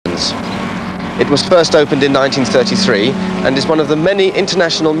It was first opened in 1933 and is one of the many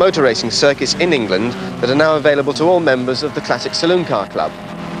international motor racing circuits in England that are now available to all members of the Classic Saloon Car Club.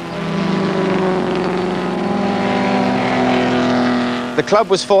 The club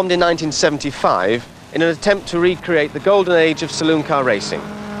was formed in 1975 in an attempt to recreate the golden age of saloon car racing.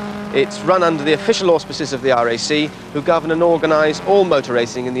 It's run under the official auspices of the RAC, who govern and organise all motor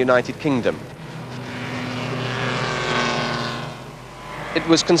racing in the United Kingdom. It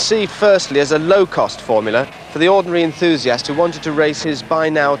was conceived firstly as a low-cost formula for the ordinary enthusiast who wanted to race his by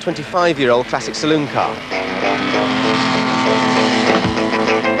now 25-year-old classic saloon car.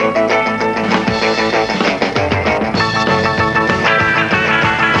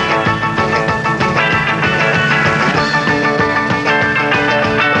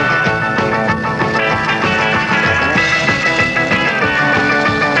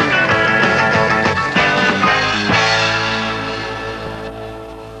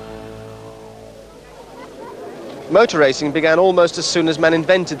 Motor racing began almost as soon as man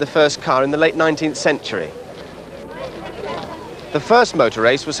invented the first car in the late 19th century. The first motor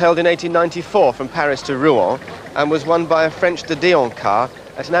race was held in 1894 from Paris to Rouen and was won by a French de Dion car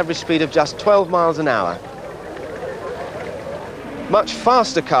at an average speed of just 12 miles an hour. Much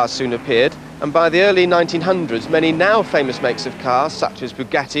faster cars soon appeared, and by the early 1900s many now famous makes of cars such as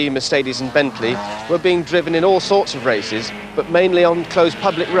Bugatti, Mercedes and Bentley were being driven in all sorts of races, but mainly on closed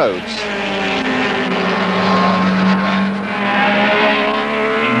public roads.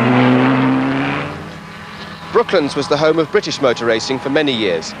 Brooklands was the home of British motor racing for many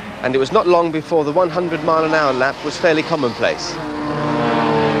years, and it was not long before the 100-mile-an-hour lap was fairly commonplace.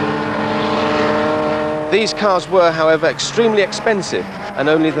 These cars were, however, extremely expensive, and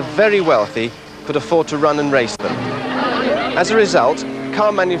only the very wealthy could afford to run and race them. As a result,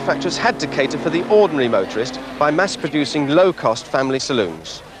 car manufacturers had to cater for the ordinary motorist by mass-producing low-cost family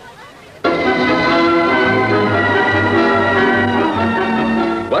saloons.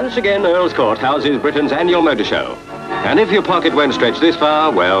 Once again, Earl's Court houses Britain's annual motor show. And if your pocket won't stretch this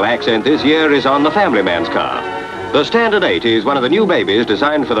far, well, accent this year is on the family man's car. The Standard 8 is one of the new babies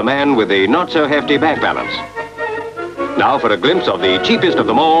designed for the man with the not-so-hefty back balance. Now for a glimpse of the cheapest of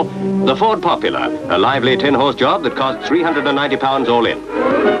them all, the Ford Popular, a lively 10-horse job that costs £390 all in.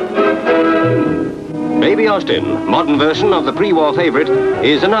 Baby Austin, modern version of the pre-war favourite,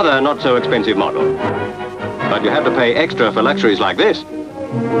 is another not-so-expensive model. But you have to pay extra for luxuries like this.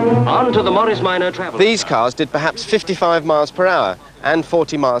 On to the Morris Minor travel. These cars did perhaps 55 miles per hour and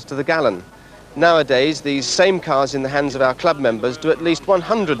 40 miles to the gallon. Nowadays, these same cars in the hands of our club members do at least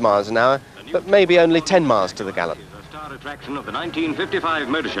 100 miles an hour, but maybe only 10 miles to the gallon. The star attraction of the 1955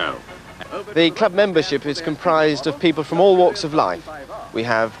 motor show. The club membership is comprised of people from all walks of life. We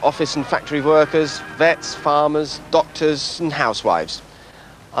have office and factory workers, vets, farmers, doctors and housewives.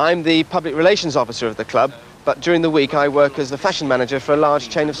 I'm the public relations officer of the club, but during the week I work as the fashion manager for a large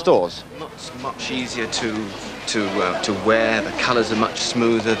chain of stores. It's much easier to wear, the colours are much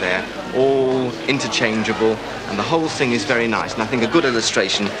smoother, they're all interchangeable, and the whole thing is very nice. And I think a good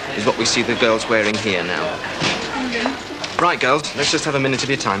illustration is what we see the girls wearing here now. Right, girls, let's just have a minute of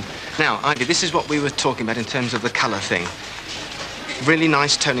your time. Now, Ivy, this is what we were talking about in terms of the colour thing. Really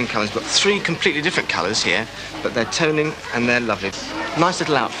nice toning colours. We've got 3 completely different colours here, but they're toning and they're lovely. Nice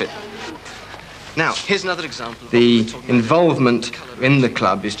little outfit. Now, here's another example. The involvement in the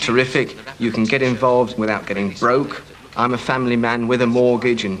club is terrific. You can get involved without getting broke. I'm a family man with a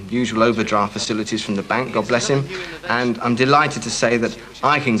mortgage and usual overdraft facilities from the bank, God bless him, and I'm delighted to say that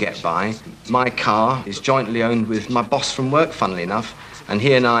I can get by. My car is jointly owned with my boss from work, funnily enough, and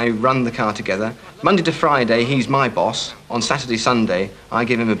he and I run the car together. Monday to Friday, he's my boss. On Saturday, Sunday, I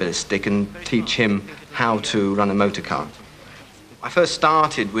give him a bit of stick and teach him how to run a motor car. I first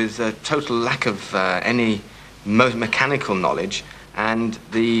started with a total lack of any mechanical knowledge, and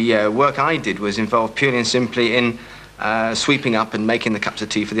the work I did was involved purely and simply in sweeping up and making the cups of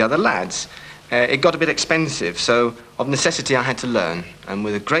tea for the other lads. It got a bit expensive, so of necessity I had to learn, and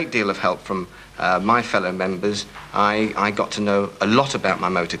with a great deal of help from my fellow members, I got to know a lot about my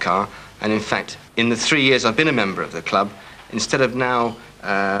motor car, and in fact, in the 3 years I've been a member of the club, instead of now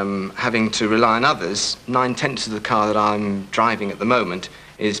having to rely on others, 9/10 of the car that I'm driving at the moment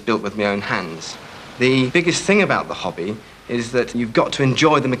is built with my own hands. The biggest thing about the hobby is that you've got to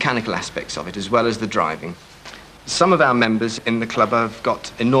enjoy the mechanical aspects of it as well as the driving. Some of our members in the club have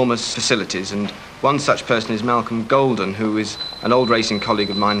got enormous facilities, and one such person is Malcolm Golden, who is an old racing colleague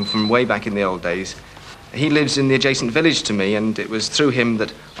of mine from way back in the old days. He lives in the adjacent village to me, and it was through him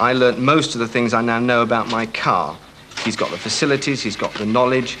that I learnt most of the things I now know about my car. He's got the facilities, he's got the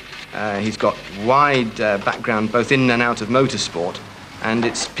knowledge, he's got wide background both in and out of motorsport, And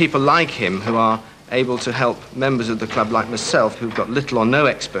it's people like him who are able to help members of the club like myself who've got little or no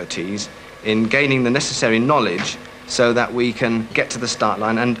expertise in gaining the necessary knowledge so that we can get to the start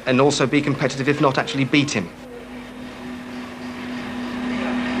line and also be competitive, if not actually beat him.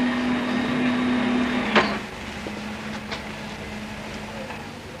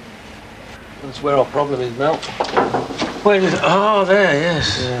 That's where our problem is, Mel. Where is it? Oh, there,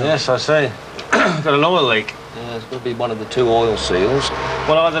 yes. Yeah. Yes, I see. Got an oil leak. Yeah, it's going to be one of the two oil seals.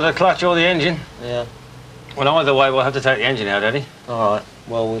 Well, either the clutch or the engine. Yeah. Well, either way, we'll have to take the engine out, Eddie. All right.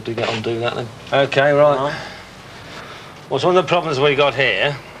 Well, we'll get on do that then. OK, right. Well, so one of the problems we got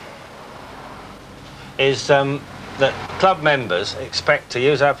here is that club members expect to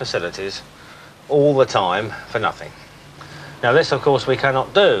use our facilities all the time for nothing. Now, this, of course, we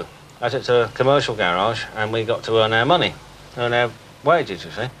cannot do, as it's a commercial garage, and we've got to earn our money, earn our wages,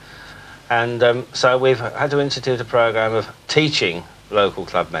 you see. And so we've had to institute a programme of teaching local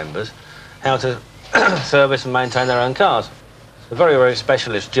club members how to service and maintain their own cars. It's a very, very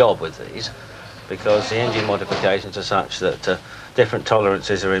specialist job with these, because the engine modifications are such that different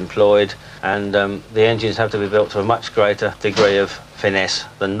tolerances are employed, and the engines have to be built to a much greater degree of finesse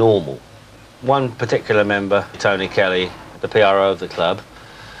than normal. One particular member, Tony Kelly, the PRO of the club,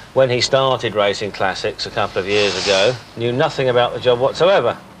 when he started racing classics a couple of years ago, knew nothing about the job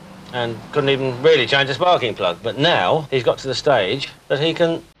whatsoever and couldn't even really change a sparking plug. But now he's got to the stage that he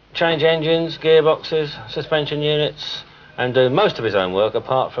can change engines, gearboxes, suspension units, and do most of his own work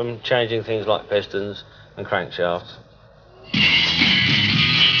apart from changing things like pistons and crankshafts.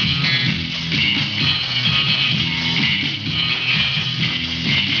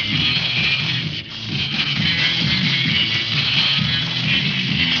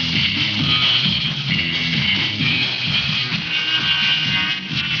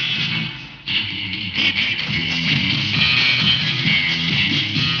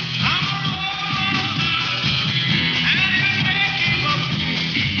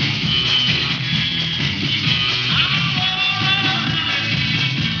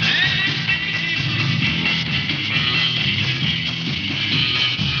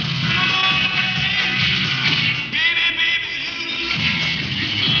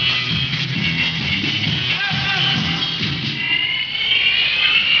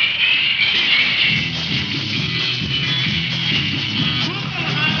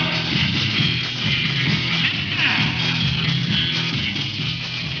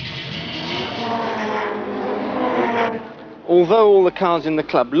 Although all the cars in the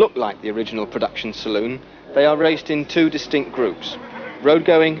club look like the original production saloon, they are raced in two distinct groups,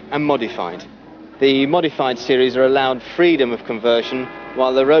 road-going and modified. The modified series are allowed freedom of conversion,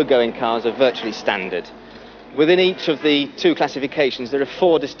 while the road-going cars are virtually standard. Within each of the two classifications, there are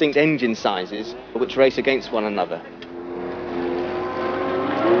 4 distinct engine sizes which race against one another.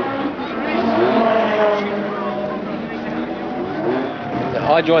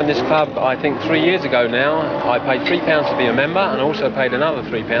 I joined this club, I think, 3 years ago now. I paid £3 to be a member and also paid another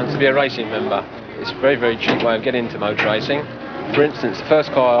 £3 to be a racing member. It's a very, very cheap way of getting into motor racing. For instance, the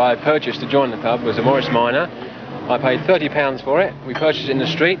first car I purchased to join the club was a Morris Minor. I paid £30 for it. We purchased it in the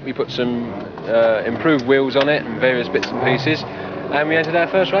street. We put some improved wheels on it and various bits and pieces. And we entered our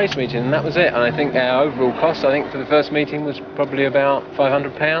first race meeting, and that was it. And I think our overall cost, I think, for the first meeting was probably about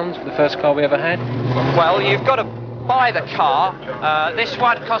 £500 for the first car we ever had. Well, you've got to buy the car. This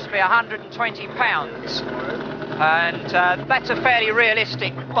one cost me £120, and that's a fairly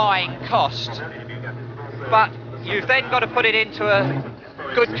realistic buying cost. But you've then got to put it into a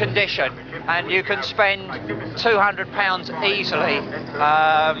good condition, and you can spend £200 easily.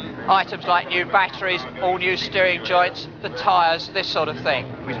 Items like new batteries, all new steering joints, the tyres, this sort of thing.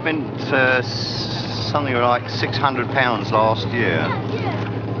 We spent something like £600 last year,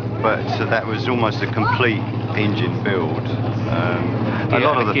 but that was almost a complete engine build. A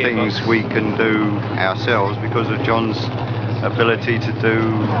lot of the things we can do ourselves because of John's ability to do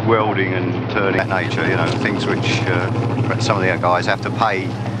welding and turning that nature, you know, things which some of the guys have to pay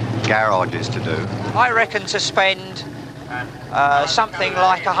garages to do. I reckon to spend something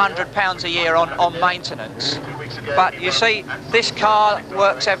like £100 a year on maintenance. But you see, this car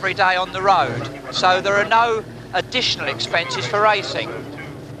works every day on the road, so there are no additional expenses for racing.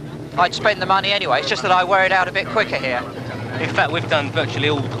 I'd spend the money anyway, it's just that I wear it out a bit quicker here. In fact, we've done virtually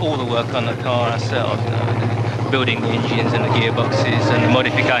all the work on the car ourselves, you know, building the engines and the gearboxes and the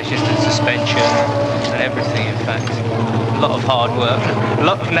modifications to the suspension and everything, in fact. A lot of hard work, a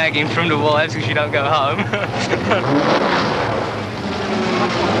lot of nagging from the wives because you don't go home.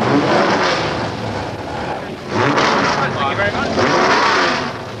 Thank you very much.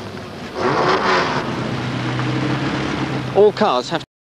 All cars have